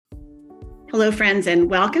Hello, friends, and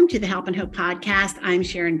welcome to the Help and Hope podcast. I'm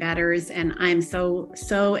Sharon Betters, and I'm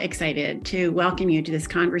so excited to welcome you to this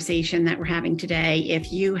conversation that we're having today.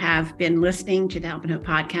 If you have been listening to the Help and Hope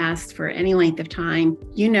podcast for any length of time,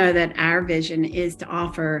 you know that our vision is to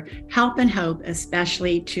offer help and hope,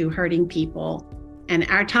 especially to hurting people. And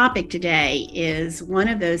our topic today is one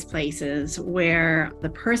of those places where the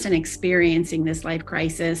person experiencing this life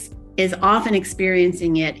crisis is often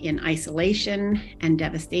experiencing it in isolation and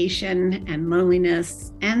devastation and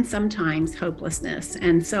loneliness and sometimes hopelessness.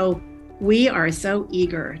 And so we are so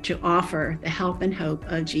eager to offer the help and hope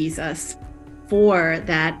of Jesus for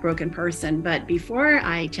that broken person. But before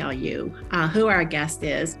I tell you who our guest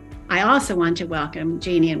is, I also want to welcome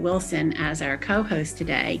Jane Ann Wilson as our co-host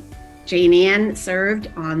today. Jane Ann served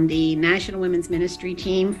on the National Women's Ministry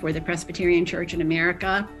team for the Presbyterian Church in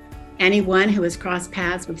America. Anyone who has crossed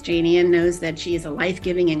paths with Jane Ann knows that she is a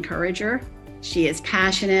life-giving encourager. She is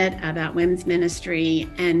passionate about women's ministry,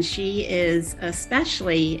 and she is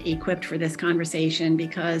especially equipped for this conversation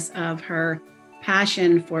because of her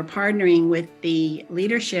passion for partnering with the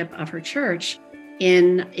leadership of her church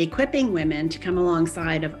in equipping women to come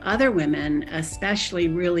alongside of other women, especially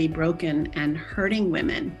really broken and hurting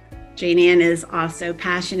women. Jane Ann is also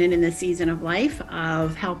passionate in this season of life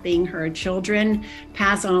of helping her children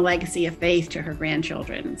pass on a legacy of faith to her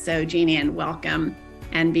grandchildren. So Jane Ann, welcome.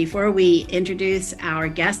 And before we introduce our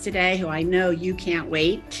guest today, who I know you can't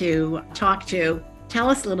wait to talk to, tell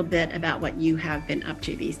us a little bit about what you have been up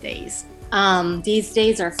to these days. These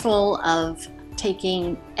days are full of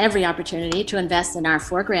taking every opportunity to invest in our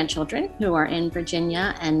 4 grandchildren who are in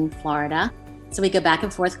Virginia and Florida. So we go back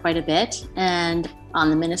and forth quite a bit. And on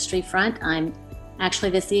the ministry front,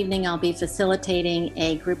 this evening, I'll be facilitating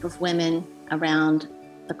a group of women around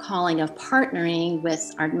the calling of partnering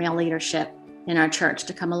with our male leadership in our church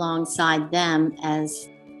to come alongside them as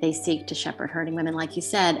they seek to shepherd hurting women, like you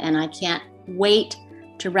said. And I can't wait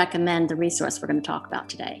to recommend the resource we're going to talk about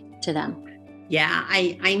today to them. Yeah,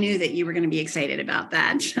 I knew that you were going to be excited about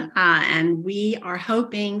that. And we are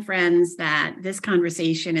hoping, friends, that this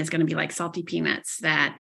conversation is going to be like salty peanuts,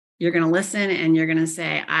 that you're going to listen and you're going to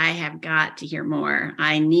say, I have got to hear more.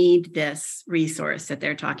 I need this resource that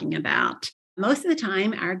they're talking about. Most of the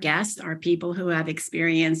time, our guests are people who have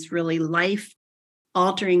experienced really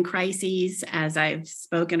life-altering crises, as I've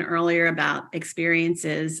spoken earlier about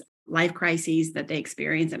experiences, life crises that they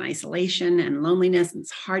experience in isolation and loneliness.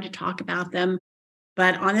 It's hard to talk about them.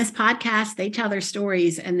 But on this podcast, they tell their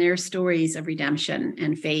stories, and their stories of redemption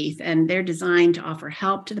and faith. And they're designed to offer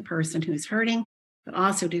help to the person who's hurting, but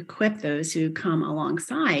also to equip those who come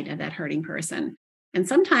alongside of that hurting person. And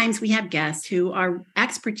sometimes we have guests who are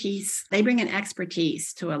they bring an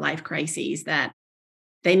expertise to a life crisis that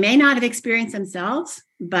they may not have experienced themselves,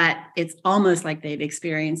 but it's almost like they've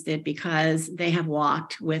experienced it because they have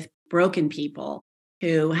walked with broken people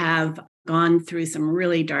who have gone through some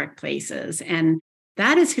really dark places. And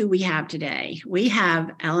that is who we have today. We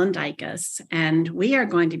have Ellen Dykus, and we are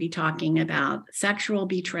going to be talking about sexual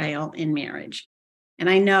betrayal in marriage. And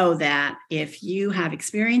I know that if you have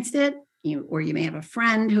experienced it, or you may have a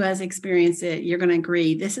friend who has experienced it, you're going to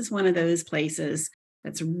agree this is one of those places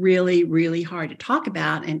that's really, really hard to talk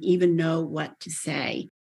about and even know what to say.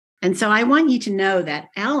 And so I want you to know that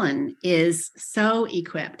Ellen is so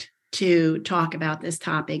equipped to talk about this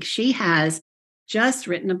topic. She has just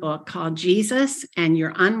written a book called Jesus and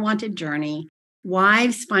Your Unwanted Journey,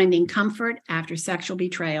 Wives Finding Comfort After Sexual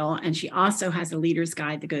Betrayal. And she also has a leader's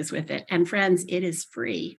guide that goes with it. And friends, it is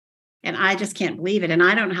free. And I just can't believe it. And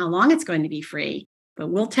I don't know how long it's going to be free, but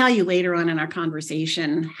we'll tell you later on in our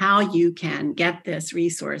conversation how you can get this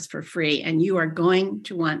resource for free. And you are going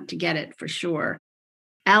to want to get it for sure.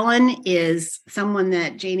 Ellen is someone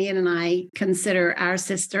that Jane Ann and I consider our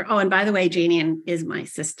sister. Oh, and by the way, Jane Ann is my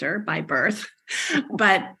sister by birth.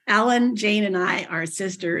 But Ellen, Jane, and I are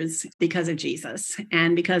sisters because of Jesus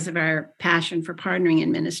and because of our passion for partnering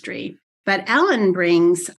in ministry. But Ellen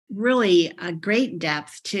brings really a great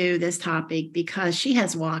depth to this topic because she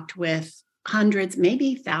has walked with hundreds,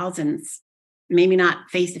 maybe thousands, maybe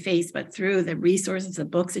not face-to-face, but through the resources, the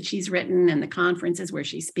books that she's written and the conferences where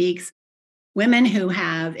she speaks, women who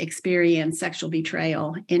have experienced sexual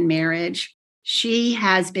betrayal in marriage. She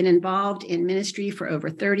has been involved in ministry for over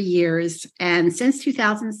 30 years. And since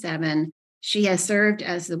 2007, she has served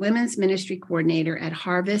as the Women's Ministry Coordinator at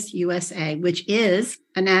Harvest USA, which is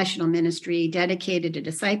a national ministry dedicated to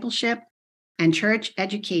discipleship and church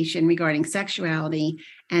education regarding sexuality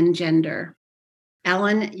and gender.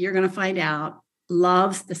 Ellen, you're going to find out,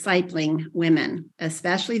 loves discipling women,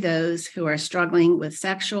 especially those who are struggling with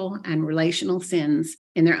sexual and relational sins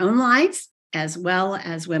in their own lives as well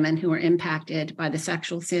as women who are impacted by the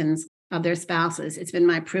sexual sins of their spouses. It's been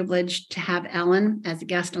my privilege to have Ellen as a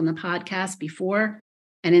guest on the podcast before.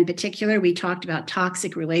 And in particular, we talked about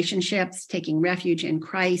toxic relationships, taking refuge in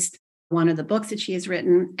Christ, one of the books that she has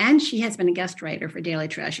written, and she has been a guest writer for Daily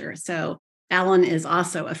Treasure. So Ellen is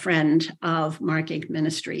also a friend of Mark Inc.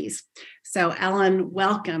 Ministries. So Ellen,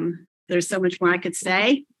 welcome. There's so much more I could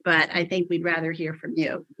say, but I think we'd rather hear from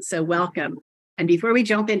you. So welcome. And before we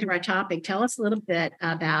jump into our topic, tell us a little bit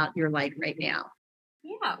about your life right now.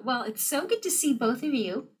 Yeah, well, it's so good to see both of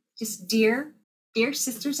you, just dear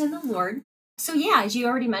sisters in the Lord. So yeah, as you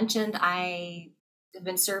already mentioned, I have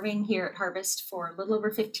been serving here at Harvest for a little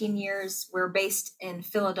over 15 years. We're based in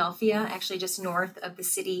Philadelphia, actually just north of the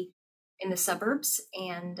city in the suburbs.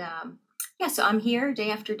 And so I'm here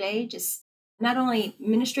day after day, just not only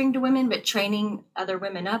ministering to women, but training other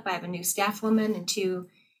women up. I have a new staff woman and 2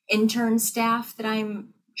 intern staff that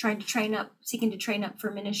I'm seeking to train up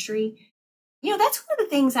for ministry. That's one of the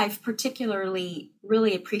things I've particularly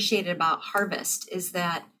really appreciated about Harvest is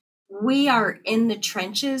that we are in the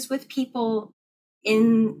trenches with people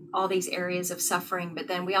in all these areas of suffering, but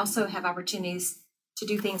then we also have opportunities to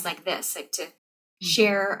do things like this, like to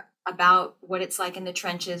share about what it's like in the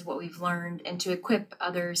trenches, what we've learned, and to equip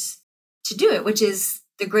others to do it, which is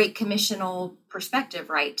the great commissional perspective,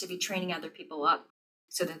 right? To be training other people up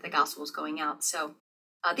so that the gospel is going out. So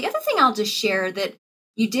the other thing I'll just share that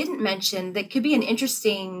you didn't mention that could be an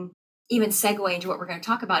interesting even segue into what we're going to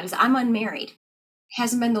talk about is I'm unmarried. It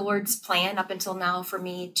hasn't been the Lord's plan up until now for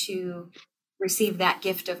me to receive that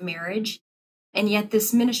gift of marriage. And yet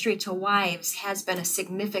this ministry to wives has been a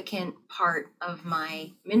significant part of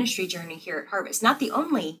my ministry journey here at Harvest. Not the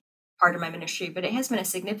only part of my ministry, but it has been a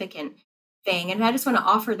significant thing. And I just want to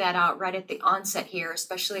offer that out right at the onset here,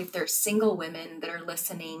 especially if there's single women that are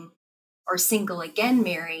listening or single again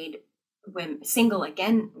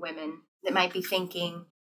women that might be thinking,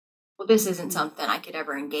 well, this isn't something I could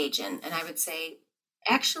ever engage in. And I would say,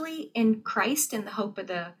 actually, in Christ and the hope of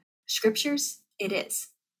the scriptures, it is.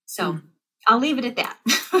 So I'll leave it at that.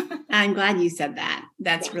 I'm glad you said that.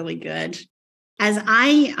 That's really good. As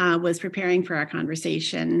I was preparing for our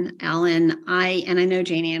conversation, Ellen, I know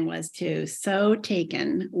Jane Ann was too, so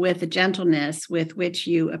taken with the gentleness with which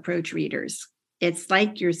you approach readers. It's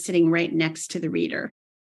like you're sitting right next to the reader.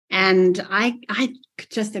 And I could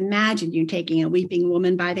just imagine you taking a weeping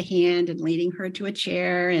woman by the hand and leading her to a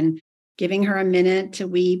chair and giving her a minute to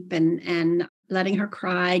weep and letting her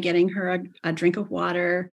cry, getting her a drink of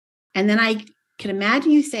water. And then I could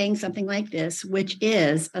imagine you saying something like this, which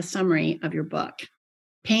is a summary of your book.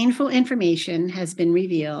 Painful information has been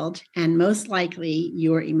revealed, and most likely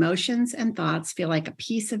your emotions and thoughts feel like a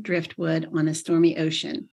piece of driftwood on a stormy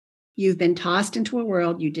ocean. You've been tossed into a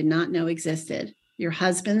world you did not know existed. Your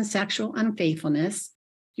husband's sexual unfaithfulness,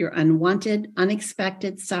 your unwanted,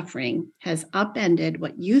 unexpected suffering has upended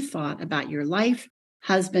what you thought about your life,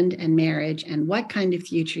 husband, and marriage, and what kind of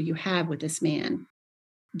future you have with this man.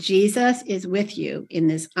 Jesus is with you in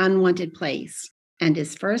this unwanted place, and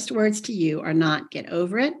his first words to you are not get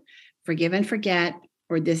over it, forgive and forget,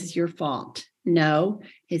 or this is your fault. No,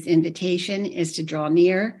 his invitation is to draw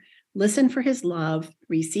near, listen for his love,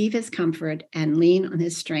 receive his comfort, and lean on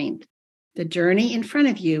his strength. The journey in front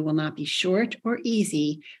of you will not be short or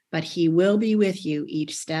easy, but he will be with you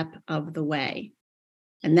each step of the way.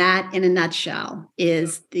 And that, in a nutshell,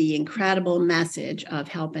 is the incredible message of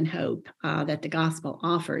help and hope that the gospel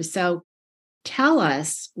offers. So tell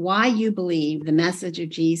us why you believe the message of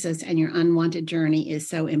Jesus and your unwanted journey is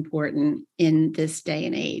so important in this day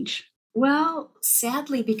and age. Well,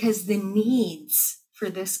 sadly, because the needs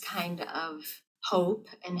for this kind of hope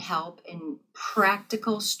and help and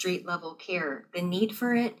practical street level care, the need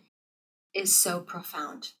for it is so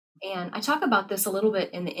profound. And I talk about this a little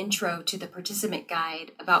bit in the intro to the participant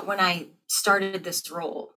guide about when I started this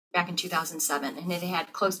role back in 2007, and it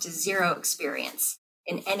had close to zero experience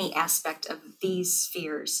in any aspect of these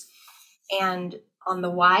spheres. And on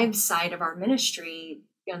the wives side of our ministry,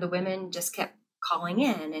 the women just kept calling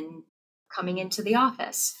in and coming into the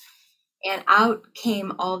office. And out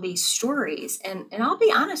came all these stories. And I'll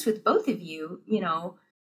be honest with both of you,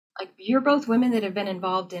 like you're both women that have been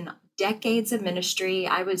involved in decades of ministry.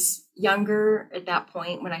 I was younger at that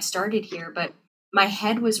point when I started here, but my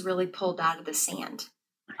head was really pulled out of the sand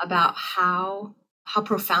about how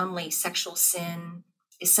profoundly sexual sin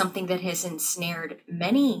is something that has ensnared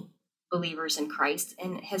many believers in Christ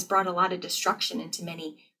and has brought a lot of destruction into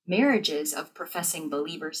many marriages of professing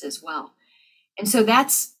believers as well. And so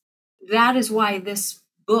that is why this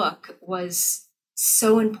book was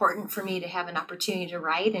so important for me to have an opportunity to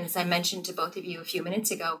write. And as I mentioned to both of you a few minutes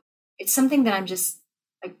ago, it's something that I'm just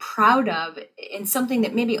like proud of, and something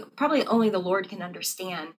that maybe probably only the Lord can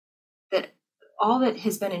understand, that all that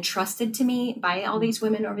has been entrusted to me by all these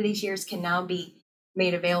women over these years can now be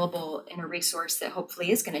made available in a resource that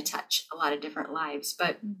hopefully is going to touch a lot of different lives.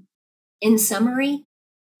 But in summary,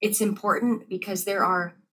 it's important because there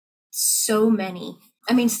are so many.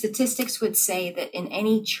 I mean, statistics would say that in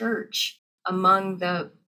any church, among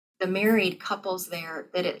the married couples there,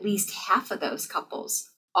 that at least half of those couples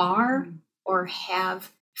are or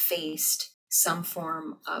have faced some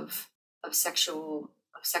form of sexual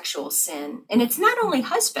sin. And it's not only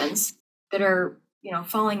husbands that are,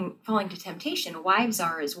 falling to temptation. Wives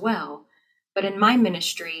are as well. But in my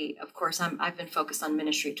ministry, of course, I've been focused on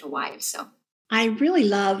ministry to wives. So I really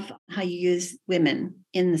love how you use women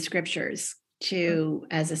in the scriptures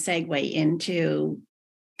as a segue into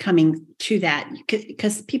coming to that,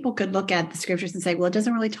 because people could look at the scriptures and say, well, it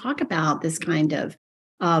doesn't really talk about this kind of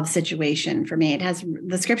situation for me.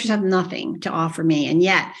 The scriptures have nothing to offer me. And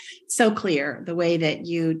yet so clear the way that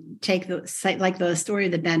you take like the story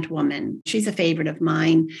of the bent woman. She's a favorite of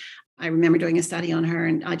mine. I remember doing a study on her,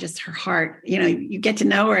 and her heart, you get to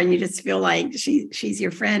know her and you just feel like she's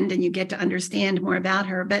your friend and you get to understand more about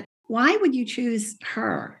her. But why would you choose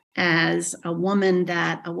her as a woman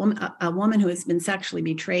that a woman who has been sexually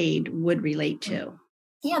betrayed would relate to?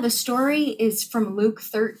 Yeah, the story is from Luke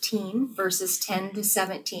 13, verses 10 to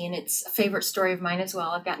 17. It's a favorite story of mine as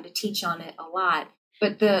well. I've gotten to teach on it a lot.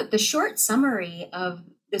 But the short summary of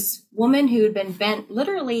this woman who had been bent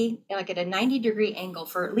literally like at a 90-degree angle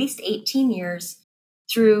for at least 18 years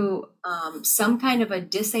through some kind of a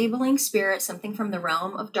disabling spirit, something from the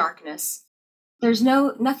realm of darkness. There's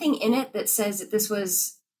nothing in it that says that this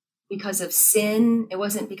was because of sin. It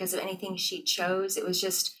wasn't because of anything she chose. It was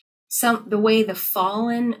just the way the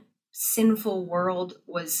fallen, sinful world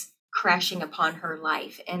was crashing upon her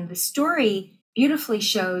life. And the story beautifully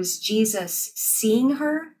shows Jesus seeing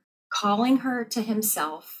her, calling her to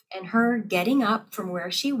himself, and her getting up from where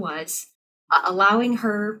she was, allowing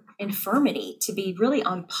her infirmity to be really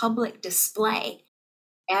on public display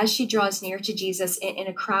as she draws near to Jesus in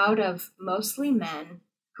a crowd of mostly men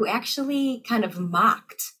who actually kind of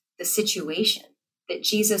mocked the situation, that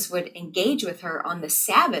Jesus would engage with her on the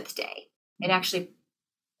Sabbath day and actually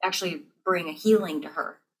bring a healing to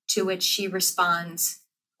her, to which she responds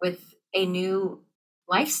with a new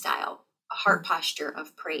lifestyle, a heart posture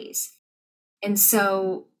of praise. And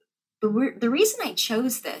so the reason I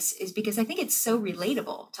chose this is because I think it's so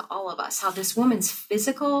relatable to all of us, how this woman's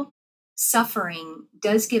physical suffering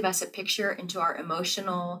does give us a picture into our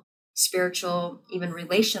emotional, spiritual, even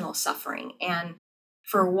relational suffering. And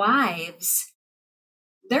for wives,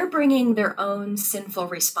 they're bringing their own sinful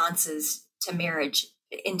responses to marriage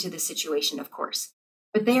into the situation, of course,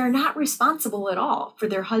 but they are not responsible at all for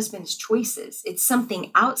their husband's choices. It's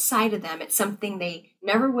something outside of them. It's something they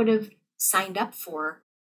never would have signed up for.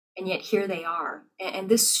 And yet here they are. And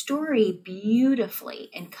this story beautifully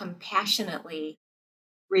and compassionately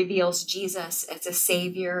reveals Jesus as a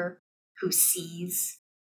savior who sees,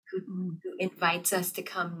 who invites us to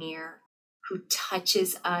come near, who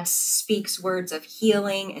touches us, speaks words of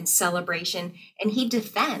healing and celebration, and he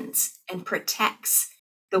defends and protects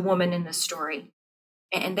the woman in the story.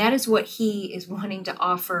 And that is what he is wanting to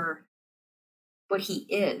offer, what he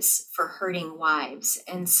is for hurting wives.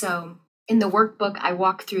 And so in the workbook, I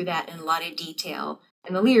walk through that in a lot of detail.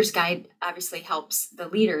 And the Leader's Guide obviously helps the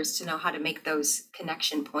leaders to know how to make those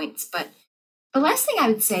connection points. But the last thing I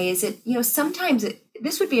would say is that, sometimes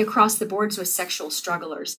this would be across the boards with sexual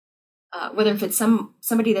strugglers. Whether if it's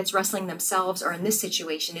somebody that's wrestling themselves or in this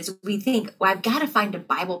situation, is we think, well, I've got to find a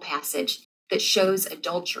Bible passage that shows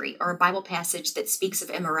adultery or a Bible passage that speaks of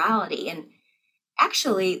immorality. And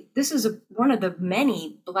actually, this is one of the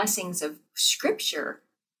many blessings of Scripture,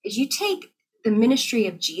 is you take the ministry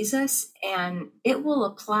of Jesus and it will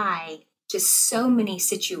apply to so many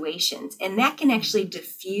situations. And that can actually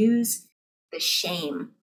diffuse the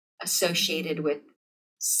shame associated with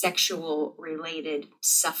sexual related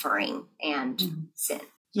suffering and sin.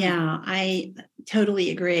 Yeah, I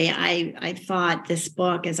totally agree. I thought this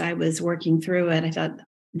book, as I was working through it, I thought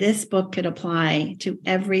this book could apply to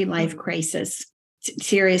every life crisis.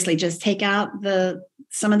 Seriously, just take out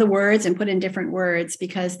some of the words and put in different words,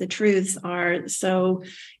 because the truths are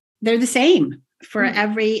they're the same for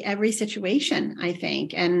every situation, I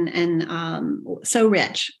think, and so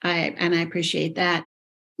rich. I appreciate that.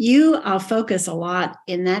 You focus a lot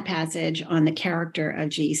in that passage on the character of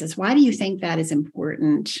Jesus. Why do you think that is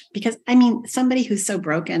important? Because, somebody who's so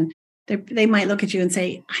broken, they might look at you and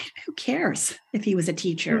say, who cares if he was a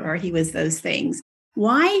teacher or he was those things?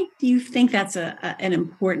 Why do you think that's an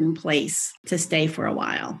important place to stay for a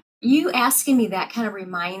while? You asking me that kind of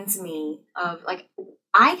reminds me of like,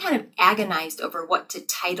 I kind of agonized over what to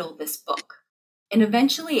title this book. And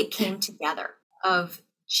eventually it came together of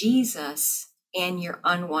Jesus and your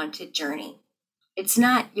unwanted journey. It's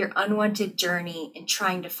not your unwanted journey and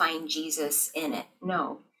trying to find Jesus in it.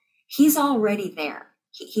 No, he's already there.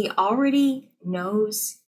 He already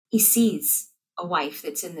knows, he sees a wife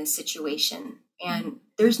that's in this situation. And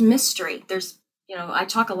there's mystery. I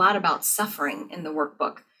talk a lot about suffering in the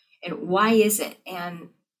workbook and why is it? And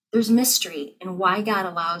there's mystery and why God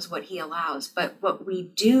allows what he allows. But what we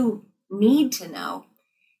do need to know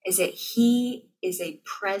is that he is a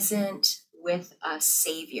present with us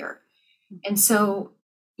Savior. And so,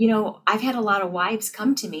 I've had a lot of wives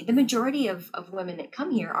come to me. The majority of women that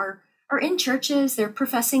come here are in churches, they're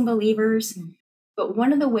professing believers. Mm-hmm. But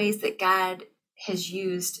one of the ways that God has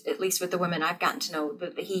used, at least with the women I've gotten to know,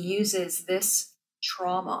 that he uses this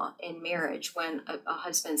trauma in marriage when a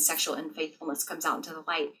husband's sexual unfaithfulness comes out into the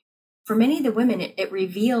light. For many of the women, it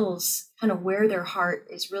reveals kind of where their heart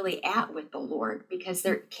is really at with the Lord, because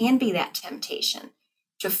there can be that temptation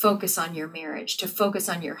to focus on your marriage, to focus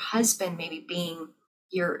on your husband maybe being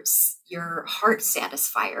your heart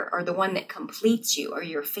satisfier or the one that completes you or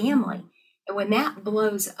your family. And when that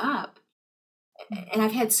blows up, and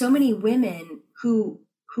I've had so many women who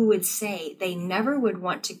would say they never would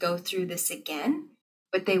want to go through this again,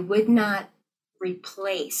 but they would not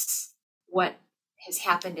replace what has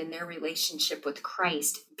happened in their relationship with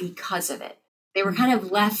Christ because of it. They were kind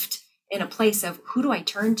of left in a place of, who do I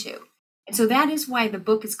turn to? And so that is why the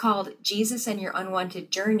book is called Jesus and Your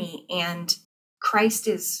Unwanted Journey. And Christ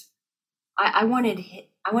is, I wanted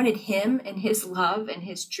him and his love and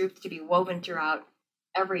his truth to be woven throughout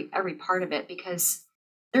every part of it, because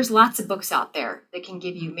there's lots of books out there that can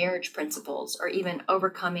give you marriage principles or even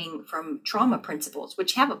overcoming from trauma principles,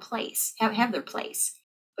 which have a place, have their place.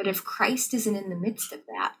 But if Christ isn't in the midst of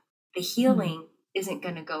that, the healing isn't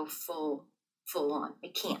going to go full on.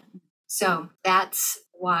 It can't. So that's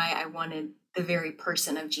why I wanted the very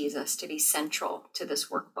person of Jesus to be central to this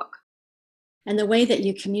workbook. And the way that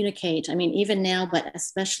you communicate, I mean, even now, but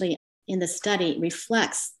especially in the study,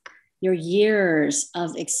 reflects your years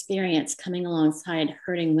of experience coming alongside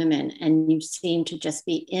hurting women, and you seem to just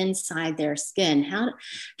be inside their skin.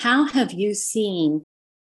 How have you seen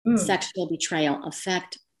sexual betrayal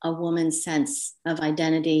affect a woman's sense of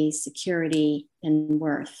identity, security, and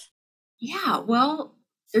worth? Yeah, well,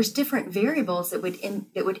 there's different variables that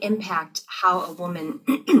would impact how a woman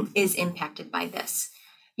is impacted by this.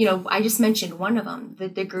 I just mentioned one of them, the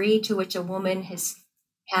degree to which a woman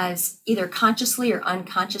has either consciously or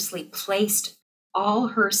unconsciously placed all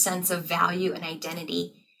her sense of value and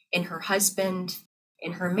identity in her husband,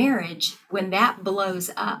 in her marriage. When that blows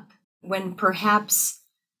up, when perhaps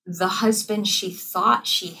the husband she thought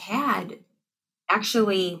she had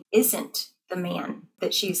actually isn't the man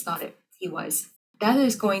that she's thought he was, that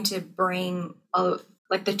is going to bring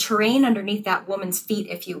the terrain underneath that woman's feet,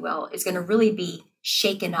 if you will, is going to really be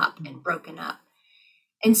shaken up and broken up.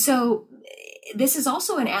 And so this is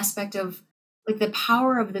also an aspect of the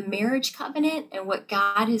power of the marriage covenant and what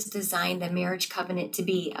God has designed the marriage covenant to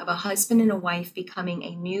be, of a husband and a wife becoming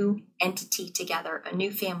a new entity together, a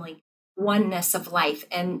new family, oneness of life.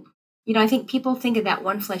 And, I think people think of that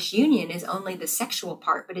one flesh union as only the sexual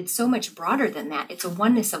part, but it's so much broader than that. It's a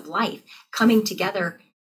oneness of life coming together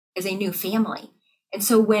as a new family. And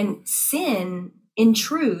so when sexual sin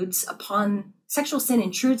intrudes upon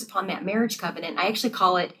that marriage covenant, I actually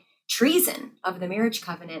call it treason of the marriage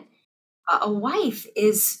covenant. A wife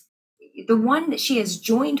is the one that she has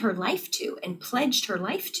joined her life to and pledged her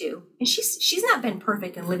life to. And she's not been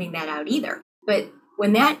perfect in living that out either. But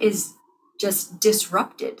when that is just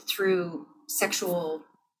disrupted through sexual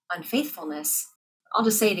unfaithfulness, I'll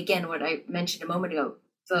just say it again, what I mentioned a moment ago,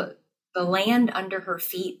 the land under her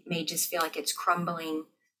feet may just feel like it's crumbling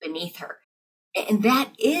beneath her. And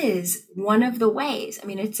that is one of the ways. I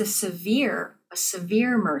mean, it's a severe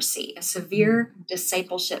mercy, a severe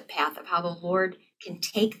discipleship path of how the Lord can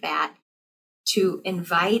take that to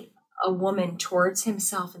invite a woman towards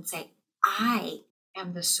himself and say, I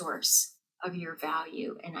am the source of your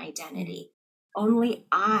value and identity. Only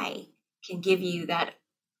I can give you that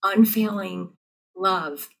unfailing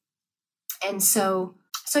love. And so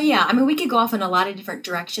yeah, I mean, we could go off in a lot of different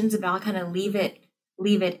directions, but I'll kind of leave it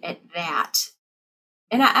at that.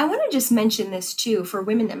 And I want to just mention this too, for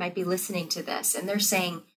women that might be listening to this and they're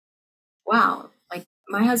saying, wow, like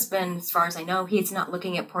my husband, as far as I know, he's not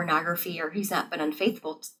looking at pornography or he's not been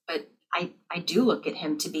unfaithful, but I do look at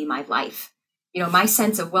him to be my life. my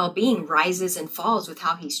sense of well-being rises and falls with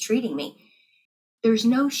how he's treating me. There's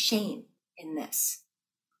no shame in this.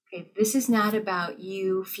 Okay, this is not about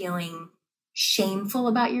you feeling shameful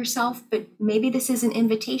about yourself, but maybe this is an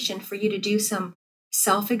invitation for you to do some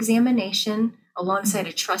self-examination alongside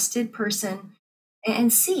a trusted person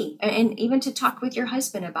and see, and even to talk with your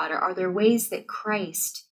husband about it. Are there ways that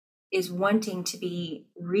Christ is wanting to be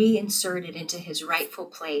reinserted into his rightful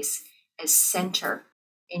place as center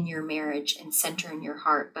in your marriage and center in your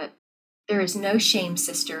heart? But there is no shame,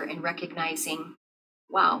 sister, in recognizing,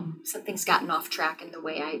 wow, something's gotten off track in the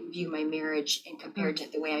way I view my marriage and compared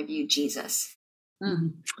to the way I view Jesus.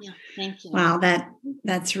 Yeah, thank you. Wow,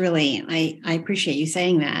 that's really, I appreciate you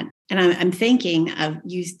saying that. And I'm thinking of,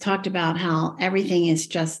 you talked about how everything is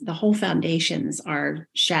just, the whole foundations are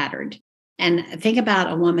shattered. And think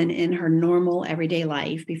about a woman in her normal everyday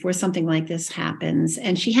life before something like this happens,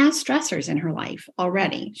 and she has stressors in her life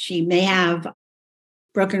already. She may have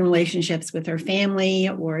broken relationships with her family,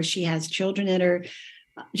 or she has children that are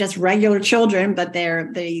just regular children, but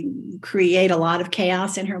they create a lot of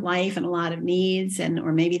chaos in her life and a lot of needs,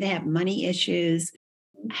 or maybe they have money issues.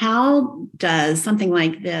 How does something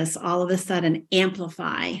like this all of a sudden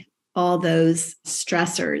amplify all those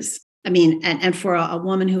stressors? I mean, and for a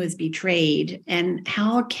woman who is betrayed, and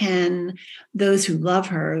how can those who love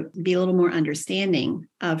her be a little more understanding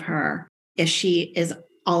of her if she is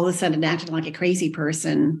all of a sudden acting like a crazy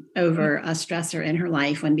person over a stressor in her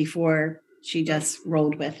life when before she just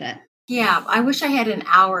rolled with it? Yeah, I wish I had an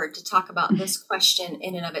hour to talk about this question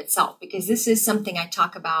in and of itself, because this is something I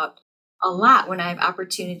talk about a lot when I have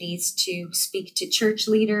opportunities to speak to church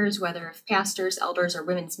leaders, whether pastors, elders, or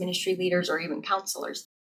women's ministry leaders, or even counselors.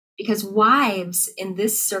 Because wives in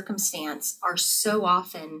this circumstance are so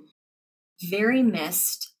often very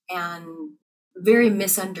missed and very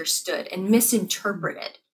misunderstood and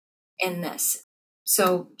misinterpreted in this.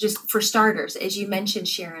 So just for starters, as you mentioned,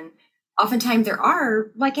 Sharon, oftentimes there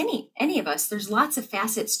are, like any of us, there's lots of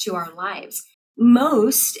facets to our lives.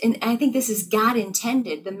 Most, and I think this is God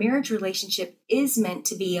intended, the marriage relationship is meant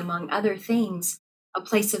to be, among other things, a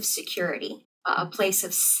place of security, a place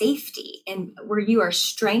of safety, and where you are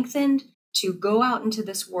strengthened to go out into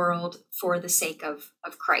this world for the sake of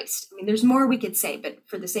Christ. I mean, there's more we could say, but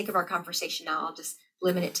for the sake of our conversation now, I'll just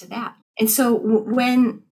limit it to that. And so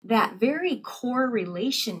when that very core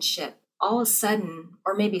relationship all of a sudden,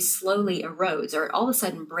 or maybe slowly erodes, or all of a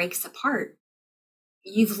sudden breaks apart,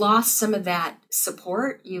 you've lost some of that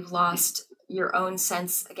support. You've lost your own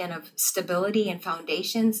sense, again, of stability and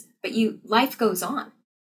foundations, but life goes on.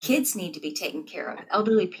 Kids need to be taken care of.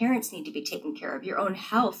 Elderly parents need to be taken care of. Your own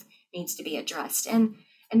health needs to be addressed. And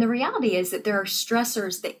the reality is that there are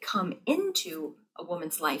stressors that come into a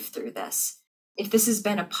woman's life through this. If this has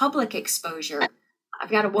been a public exposure, I've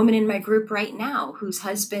got a woman in my group right now whose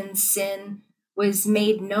husband's sin was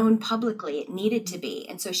made known publicly. It needed to be.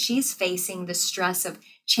 And so she's facing the stress of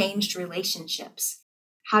changed relationships.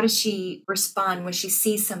 How does she respond when she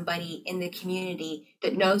sees somebody in the community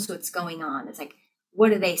that knows what's going on? It's like, what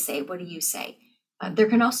do they say? What do you say? There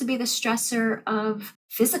can also be the stressor of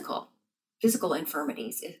physical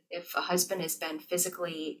infirmities. If a husband has been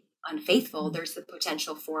physically unfaithful, there's the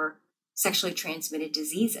potential for sexually transmitted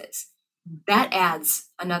diseases. That adds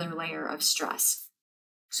another layer of stress.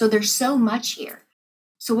 So there's so much here.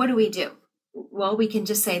 So what do we do? Well, we can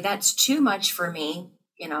just say, that's too much for me.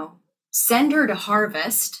 Send her to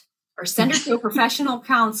Harvest or send her to a professional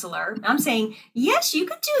counselor. I'm saying, yes, you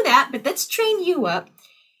could do that, but let's train you up.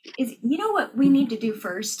 What we need to do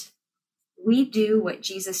first? We do what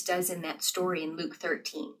Jesus does in that story in Luke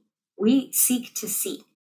 13. We seek to see.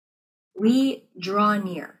 We draw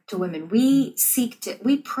near to women. We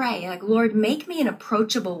pray, like, Lord, make me an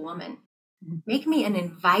approachable woman. Make me an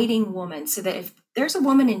inviting woman, so that if there's a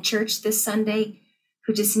woman in church this Sunday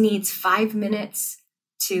who just needs 5 minutes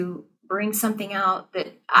to bring something out,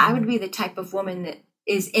 that I would be the type of woman that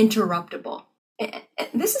is interruptible.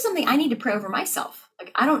 This is something I need to pray over myself.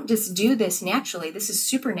 Like, I don't just do this naturally. This is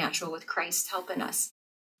supernatural with Christ helping us.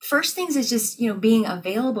 First things is just, being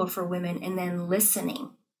available for women and then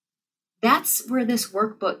listening. That's where this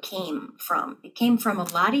workbook came from. It came from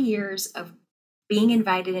a lot of years of being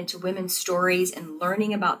invited into women's stories and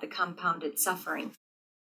learning about the compounded suffering.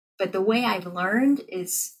 But the way I've learned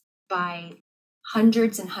is by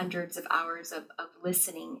hundreds and hundreds of hours of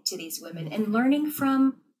listening to these women and learning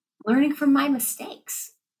from my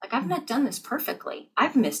mistakes. Like, I've not done this perfectly.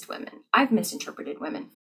 I've missed women. I've misinterpreted women.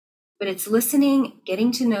 But it's listening,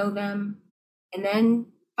 getting to know them. And then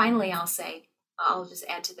finally, I'll just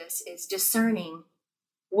add to this, is discerning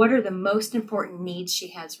what are the most important needs she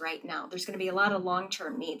has right now? There's going to be a lot of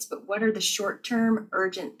long-term needs, but what are the short-term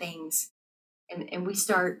urgent things? And we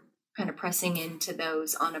start kind of pressing into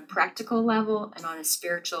those on a practical level and on a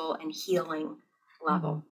spiritual and healing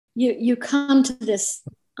level. You come to this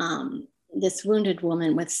this wounded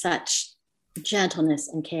woman with such gentleness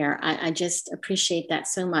and care. I just appreciate that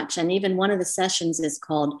so much. And even one of the sessions is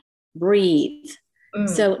called Breathe.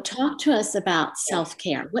 So talk to us about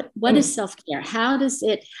self-care. What is self-care? How does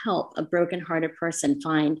it help a brokenhearted person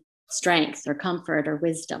find strength or comfort or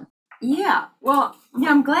wisdom? Yeah, well,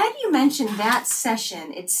 I'm glad you mentioned that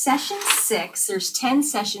session. It's session 6. There's 10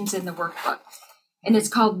 sessions in the workbook, and it's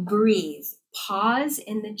called Breathe. Pause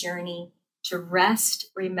in the journey to rest,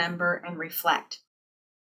 remember, and reflect.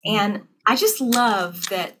 And I just love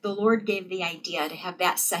that the Lord gave the idea to have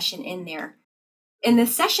that session in there. And the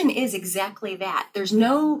session is exactly that. There's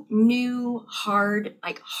no new hard,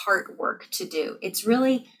 heart work to do. It's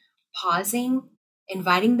really pausing,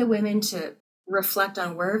 inviting the women to reflect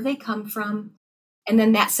on where they come from. And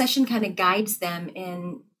then that session kind of guides them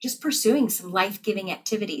in just pursuing some life-giving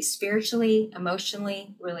activities, spiritually,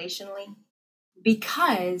 emotionally, relationally.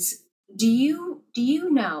 Because do you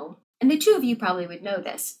know, and the two of you probably would know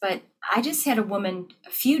this, but I just had a woman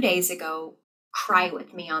a few days ago cry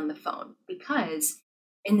with me on the phone because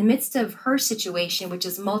in the midst of her situation, which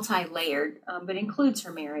is multi-layered, but includes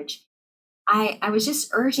her marriage, I was just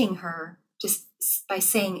urging her just by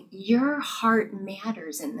saying, your heart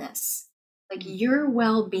matters in this. Like your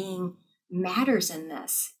well-being matters in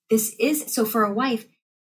this. So for a wife,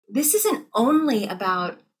 this isn't only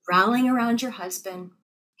about rallying around your husband,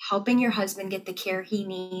 helping your husband get the care he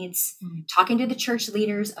needs, talking to the church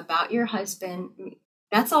leaders about your husband.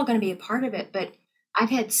 That's all going to be a part of it. But I've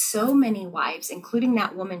had so many wives, including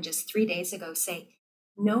that woman just 3 days ago, say,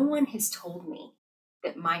 no one has told me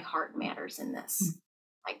that my heart matters in this.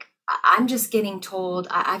 Like, I'm just getting told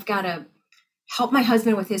I've got to help my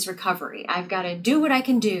husband with his recovery. I've got to do what I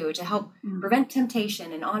can do to help prevent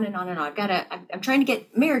temptation and on and on and on. I'm trying to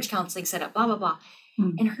get marriage counseling set up, blah, blah, blah.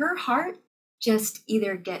 And her heart just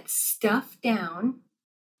either gets stuffed down,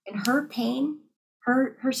 and her pain,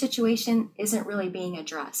 her situation isn't really being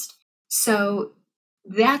addressed. So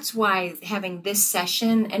that's why having this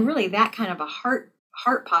session and really that kind of a heart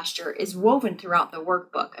posture is woven throughout the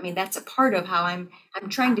workbook. I mean, that's a part of how I'm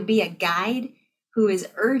trying to be a guide who is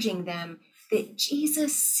urging them that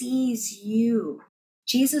Jesus sees you.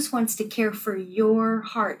 Jesus wants to care for your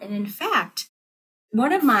heart. And in fact,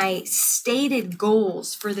 one of my stated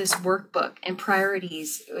goals for this workbook and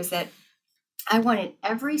priorities was that I wanted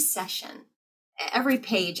every session, every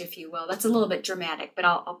page, if you will, that's a little bit dramatic, but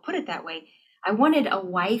I'll put it that way. I wanted a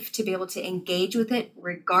wife to be able to engage with it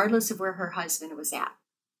regardless of where her husband was at,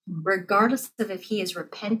 regardless of if he is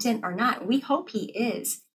repentant or not. We hope he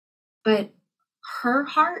is, but her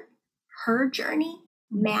heart, her journey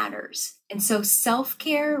matters. And so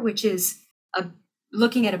self-care, which is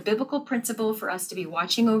looking at a biblical principle for us to be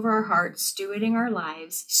watching over our hearts, stewarding our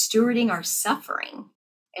lives, stewarding our suffering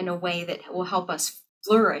in a way that will help us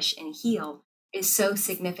flourish and heal, is so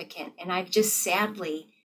significant. And I've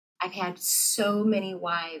had so many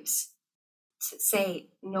wives say,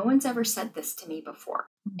 no one's ever said this to me before.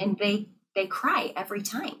 And they cry every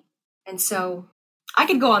time. And so I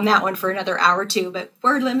could go on that one for another hour or two, but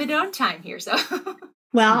we're limited on time here. So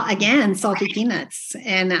well, again, salty peanuts.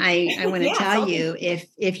 And I want to tell salty. you,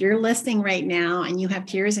 if you're listening right now and you have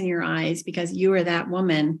tears in your eyes because you are that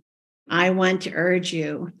woman, I want to urge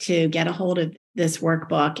you to get a hold of this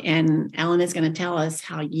workbook. And Ellen is going to tell us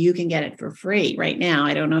how you can get it for free right now.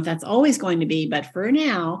 I don't know if that's always going to be, but for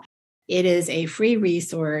now, it is a free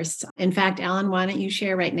resource. In fact, Ellen, why don't you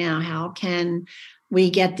share right now, how can we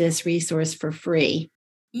get this resource for free,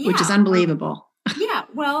 which is unbelievable.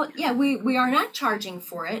 We are not charging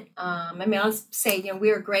for it. I'll say, we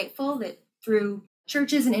are grateful that through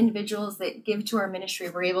churches and individuals that give to our ministry,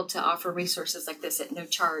 we're able to offer resources like this at no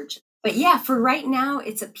charge. But for right now,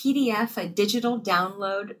 it's a PDF, a digital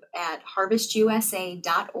download at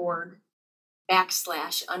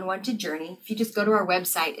harvestusa.org/unwanted journey. If you just go to our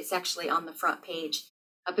website, it's actually on the front page.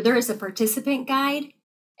 But there is a participant guide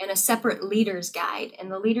and a separate leader's guide.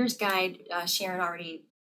 And the leader's guide, Sharon already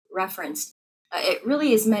referenced, it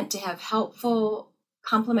really is meant to have helpful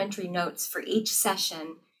complimentary notes for each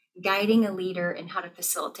session, guiding a leader in how to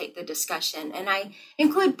facilitate the discussion. And I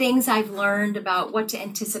include things I've learned about what to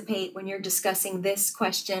anticipate when you're discussing this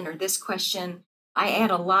question or this question. I add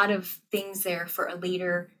a lot of things there for a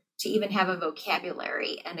leader to even have a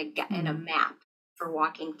vocabulary and a map for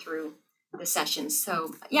walking through the sessions.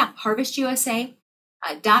 So Harvest USA.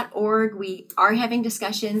 .org. We are having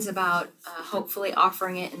discussions about hopefully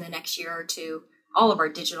offering it in the next year or two, all of our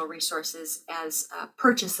digital resources as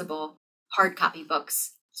purchasable hard copy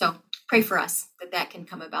books. So pray for us that can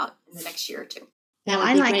come about in the next year or two. Well,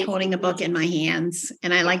 I like holding a book in my hands,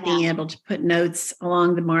 and I like being able to put notes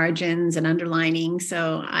along the margins and underlining.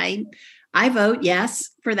 So I vote yes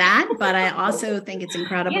for that, but I also think it's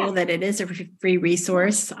incredible that it is a free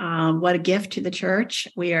resource. What a gift to the church.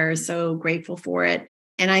 We are so grateful for it.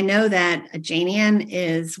 And I know that Jane Ann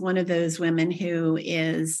is one of those women who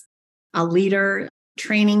is a leader,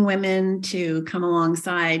 training women to come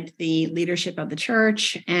alongside the leadership of the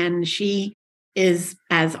church. And she is,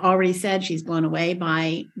 as already said, she's blown away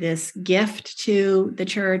by this gift to the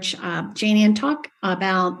church. Jane Ann, talk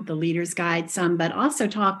about the Leader's Guide some, but also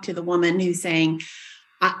talk to the woman who's saying,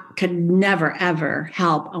 I could never, ever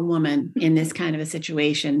help a woman in this kind of a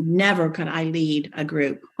situation. Never could I lead a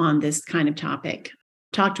group on this kind of topic.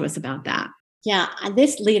 Talk to us about that. Yeah,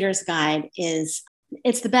 this Leader's Guide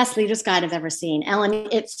it's the best Leader's Guide I've ever seen. Ellen,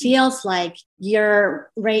 it feels like you're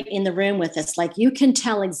right in the room with us. Like you can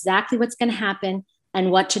tell exactly what's going to happen and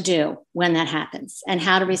what to do when that happens and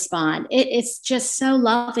how to respond. It's just so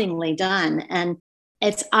lovingly done. And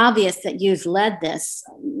it's obvious that you've led this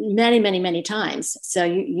many, many, many times. So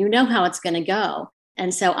you know how it's going to go.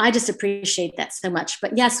 And so I just appreciate that so much.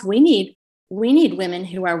 But yes, we need women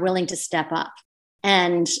who are willing to step up.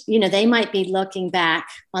 And, they might be looking back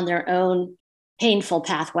on their own painful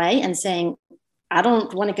pathway and saying, I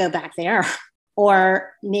don't want to go back there.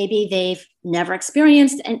 Or maybe they've never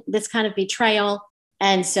experienced this kind of betrayal,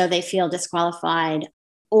 and so they feel disqualified.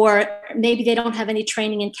 Or maybe they don't have any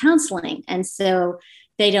training in counseling, and so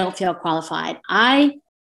they don't feel qualified. I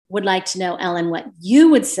would like to know, Ellen, what you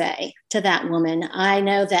would say to that woman. I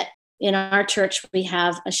know that in our church, we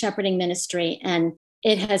have a shepherding ministry, and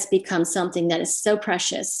it has become something that is so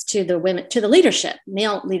precious to the women, to the leadership,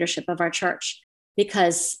 male leadership of our church,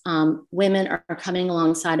 because women are coming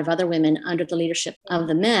alongside of other women under the leadership of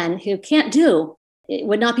the men who can't do. It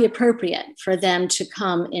would not be appropriate for them to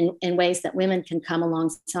come in ways that women can come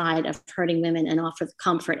alongside of hurting women and offer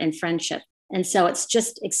comfort and friendship. And so it's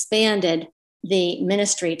just expanded the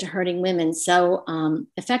ministry to hurting women so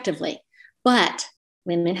effectively. But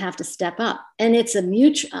women have to step up. And it's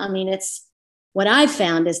it's what I've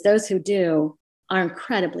found is those who do are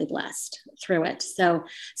incredibly blessed through it. So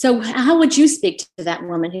how would you speak to that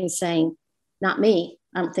woman who's saying, not me?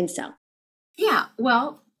 I don't think so. Yeah,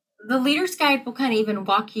 well, the Leader's Guide will kind of even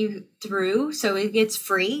walk you through. So it's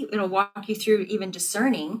free. It'll walk you through even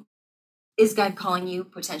discerning, is God calling you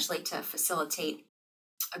potentially to facilitate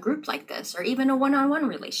a group like this, or even a one-on-one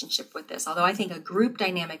relationship with this? Although I think a group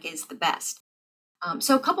dynamic is the best.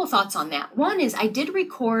 So a couple thoughts on that. One is I did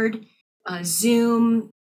record a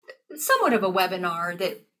Zoom, somewhat of a webinar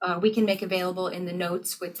that we can make available in the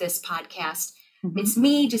notes with this podcast. Mm-hmm. It's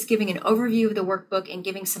me just giving an overview of the workbook and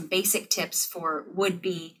giving some basic tips for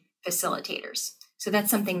would-be facilitators. So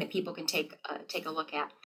that's something that people can take a look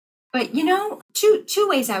at. But two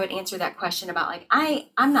ways I would answer that question about like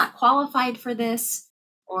I'm not qualified for this,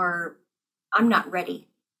 or I'm not ready.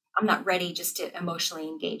 I'm not ready just to emotionally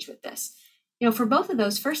engage with this. For both of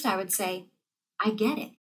those, first I would say I get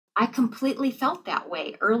it. I completely felt that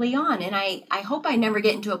way early on. And I hope I never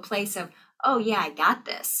get into a place of, oh yeah, I got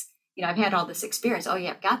this. I've had all this experience. Oh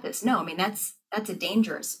yeah, I've got this. No, that's a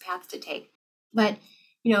dangerous path to take. But,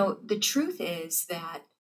 the truth is that,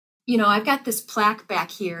 I've got this plaque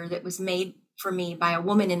back here that was made for me by a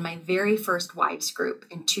woman in my very first wives group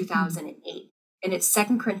in 2008. Mm-hmm. And it's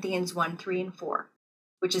 2 Corinthians 1, 3, and 4,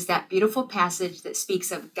 which is that beautiful passage that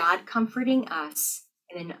speaks of God comforting us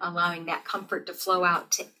and then allowing that comfort to flow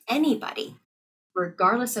out to anybody,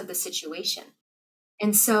 regardless of the situation.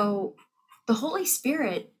 And so the Holy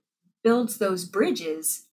Spirit builds those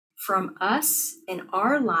bridges from us and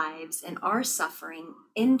our lives and our suffering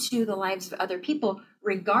into the lives of other people,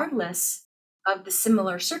 regardless of the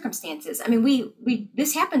similar circumstances. I mean, we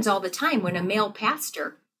this happens all the time when a male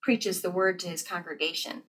pastor preaches the word to his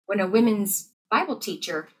congregation, when a women's Bible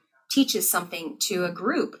teacher teaches something to a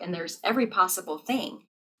group, and there's every possible thing.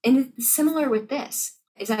 And it's similar with this.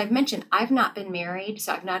 As I've mentioned, I've not been married,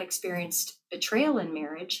 so I've not experienced betrayal in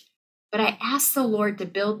marriage, but I ask the Lord to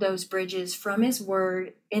build those bridges from his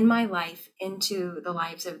word in my life into the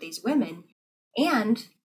lives of these women. And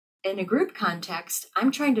in a group context,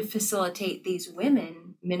 I'm trying to facilitate these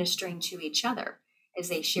women ministering to each other as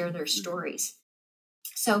they share their stories.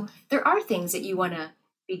 So there are things that you want to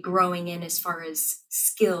be growing in as far as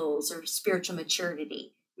skills or spiritual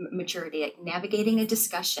maturity, like navigating a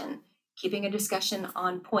discussion, keeping a discussion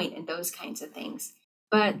on point, and those kinds of things.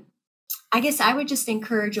 But I guess I would just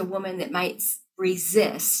encourage a woman that might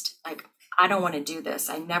resist, like, I don't want to do this.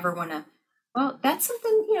 I never want to. Well, that's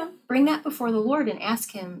something, bring that before the Lord and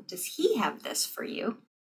ask him, does he have this for you?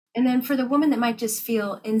 And then for the woman that might just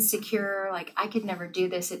feel insecure, like, I could never do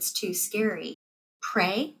this, it's too scary,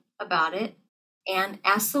 pray about it and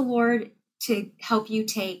ask the Lord to help you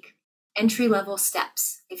take entry-level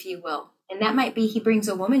steps, if you will. And that might be he brings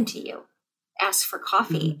a woman to you, asks for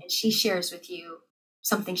coffee, and she shares with you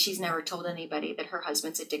something she's never told anybody, that her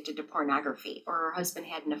husband's addicted to pornography or her husband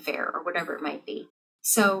had an affair or whatever it might be.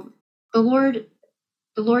 So the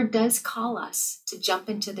Lord does call us to jump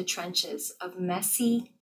into the trenches of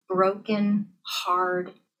messy, broken,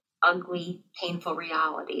 hard, ugly, painful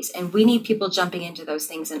realities. And we need people jumping into those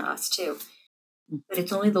things in us too. But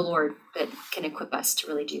it's only the Lord that can equip us to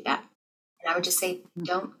really do that. And I would just say,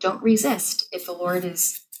 don't resist if the Lord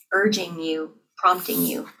is urging you, prompting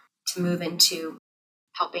you to move into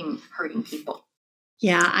helping hurting people.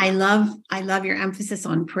 Yeah, I love your emphasis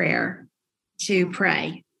on prayer, to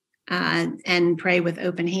pray and pray with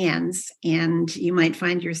open hands. And you might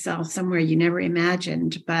find yourself somewhere you never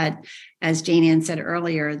imagined. But as Jane Ann said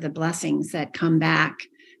earlier, the blessings that come back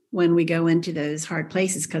when we go into those hard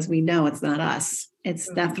places, because we know it's not us.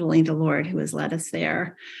 It's definitely the Lord who has led us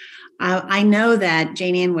there. I know that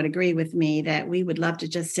Jane Ann would agree with me that we would love to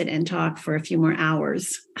just sit and talk for a few more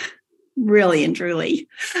hours. Really and truly.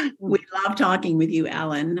 We love talking with you,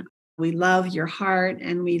 Ellen. We love your heart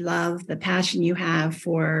and we love the passion you have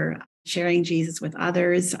for sharing Jesus with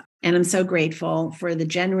others. And I'm so grateful for the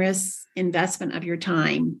generous investment of your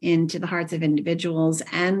time into the hearts of individuals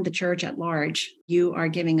and the church at large. You are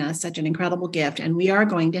giving us such an incredible gift. And we are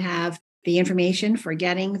going to have the information for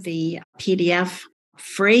getting the PDF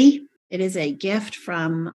free. It is a gift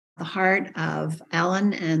from the heart of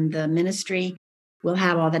Ellen and the ministry. We'll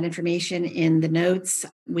have all that information in the notes.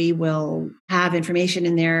 We will have information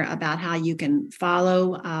in there about how you can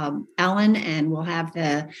follow Ellen, and we'll have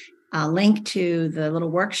the link to the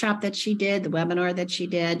little workshop that she did, the webinar that she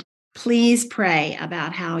did. Please pray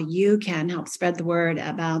about how you can help spread the word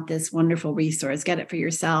about this wonderful resource. Get it for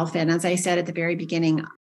yourself. And as I said at the very beginning,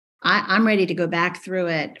 I'm ready to go back through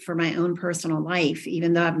it for my own personal life,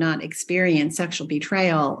 even though I've not experienced sexual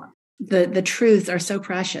betrayal. The truths are so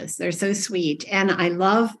precious. They're so sweet. And I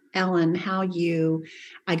love, Ellen, how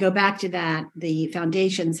I go back to that. The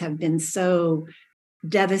foundations have been so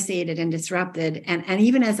devastated and disrupted. And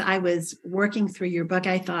even as I was working through your book,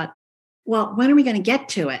 I thought, well, when are we going to get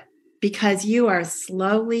to it? Because you are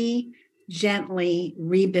slowly, gently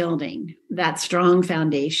rebuilding that strong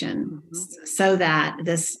foundation so that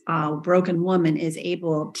this broken woman is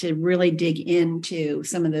able to really dig into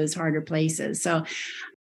some of those harder places. So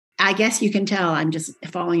I guess you can tell I'm just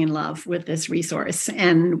falling in love with this resource.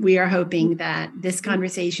 And we are hoping that this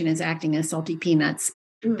conversation is acting as salty peanuts,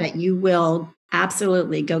 that you will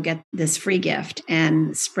absolutely go get this free gift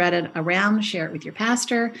and spread it around, share it with your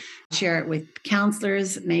pastor, share it with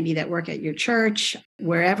counselors, maybe that work at your church,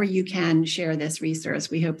 wherever you can share this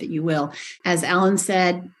resource. We hope that you will. As Ellen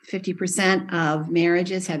said, 50% of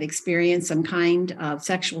marriages have experienced some kind of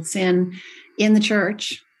sexual sin in the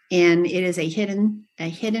church. And it is a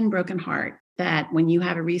hidden broken heart that when you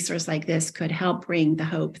have a resource like this could help bring the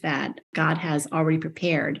hope that God has already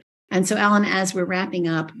prepared. And so, Ellen, as we're wrapping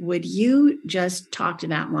up, would you just talk to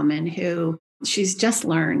that woman who she's just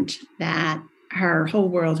learned that her whole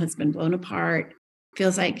world has been blown apart,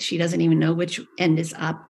 feels like she doesn't even know which end is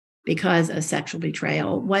up because of sexual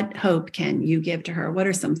betrayal? What hope can you give to her? What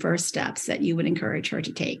are some first steps that you would encourage her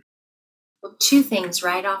to take? Well, two things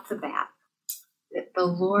right off the bat. That the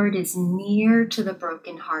Lord is near to the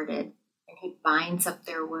brokenhearted and he binds up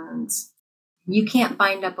their wounds. You can't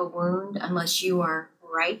bind up a wound unless you are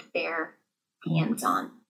right there, hands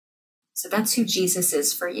on. So that's who Jesus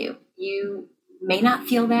is for you. You may not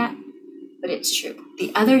feel that, but it's true.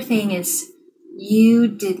 The other thing is you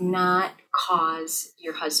did not cause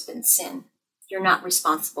your husband's sin. You're not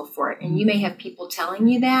responsible for it. And you may have people telling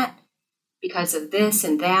you that because of this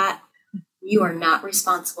and that. You are not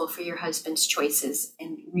responsible for your husband's choices,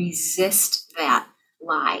 and resist that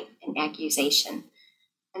lie and accusation.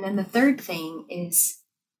 And then the third thing is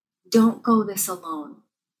don't go this alone.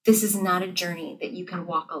 This is not a journey that you can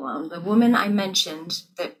walk alone. The woman I mentioned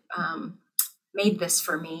that made this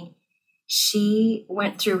for me, she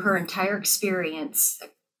went through her entire experience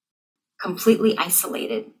completely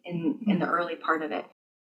isolated in the early part of it.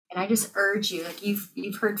 And I just urge you, like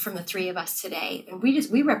you've heard from the three of us today, and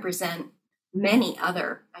we represent many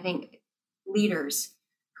other, I think, leaders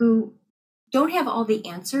who don't have all the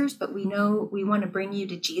answers, but we know we want to bring you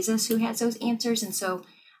to Jesus who has those answers. And so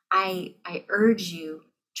I urge you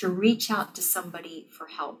to reach out to somebody for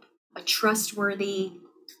help, a trustworthy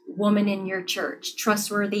woman in your church,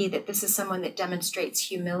 trustworthy that this is someone that demonstrates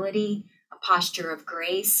humility, a posture of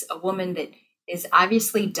grace, a woman that is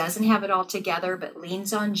obviously doesn't have it all together, but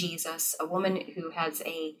leans on Jesus, a woman who has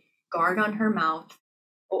a guard on her mouth,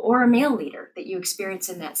 or a male leader that you experience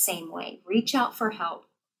in that same way. Reach out for help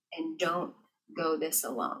and don't go this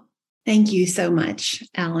alone. Thank you so much,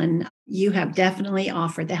 Ellen. You have definitely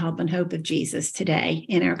offered the help and hope of Jesus today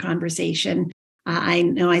in our conversation. I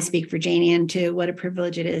know I speak for Jane Ann too. What a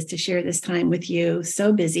privilege it is to share this time with you.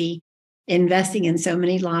 So busy, investing in so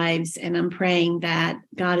many lives. And I'm praying that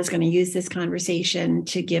God is going to use this conversation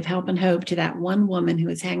to give help and hope to that one woman who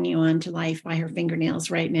is hanging on to life by her fingernails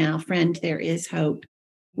right now. Friend, there is hope.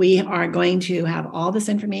 We are going to have all this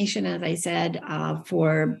information, as I said,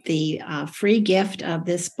 for the free gift of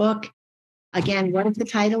this book. Again, what is the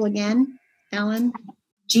title again, Ellen?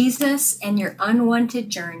 Jesus and Your Unwanted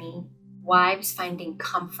Journey, Wives Finding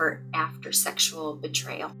Comfort After Sexual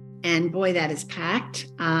Betrayal. And boy, that is packed.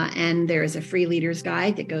 And there is a free leader's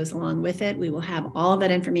guide that goes along with it. We will have all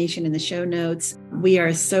that information in the show notes. We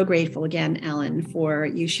are so grateful again, Ellen, for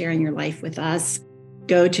you sharing your life with us.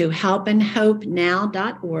 Go to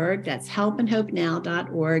helpandhopenow.org. That's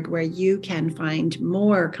helpandhopenow.org, where you can find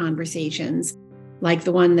more conversations like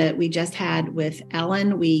the one that we just had with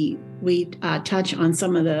Ellen. We touch on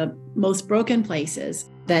some of the most broken places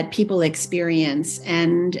that people experience.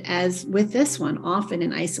 And as with this one, often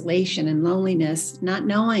in isolation and loneliness, not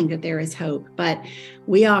knowing that there is hope. But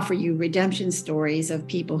we offer you redemption stories of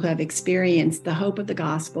people who have experienced the hope of the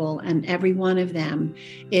gospel, and every one of them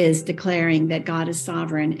is declaring that God is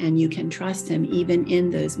sovereign and you can trust him even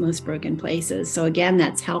in those most broken places. So again,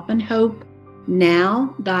 that's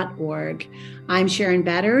helpandhopenow.org. I'm Sharon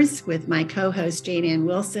Betters with my co-host Jane Ann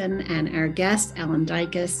Wilson and our guest Ellen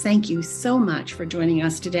Dykus. Thank you so much for joining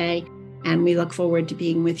us today, and we look forward to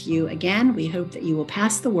being with you again. We hope that you will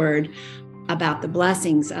pass the word about the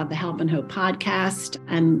blessings of the Help and Hope podcast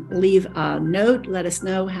and leave a note. Let us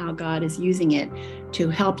know how God is using it to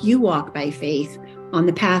help you walk by faith on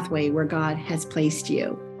the pathway where God has placed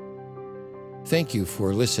you. Thank you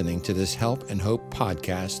for listening to this Help and Hope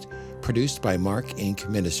podcast produced by Mark Inc.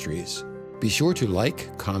 Ministries. Be sure to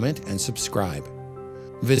like, comment, and subscribe.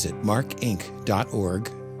 Visit markinc.org,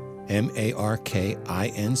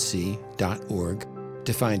 markinc.org,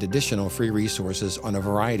 to find additional free resources on a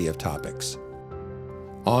variety of topics.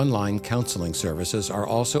 Online counseling services are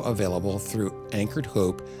also available through Anchored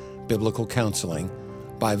Hope Biblical Counseling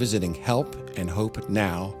by visiting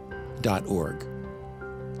helpandhopenow.org.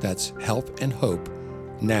 That's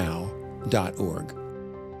helpandhopenow.org.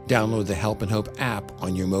 Download the Help and Hope app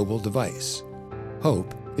on your mobile device.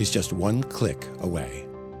 Hope is just one click away.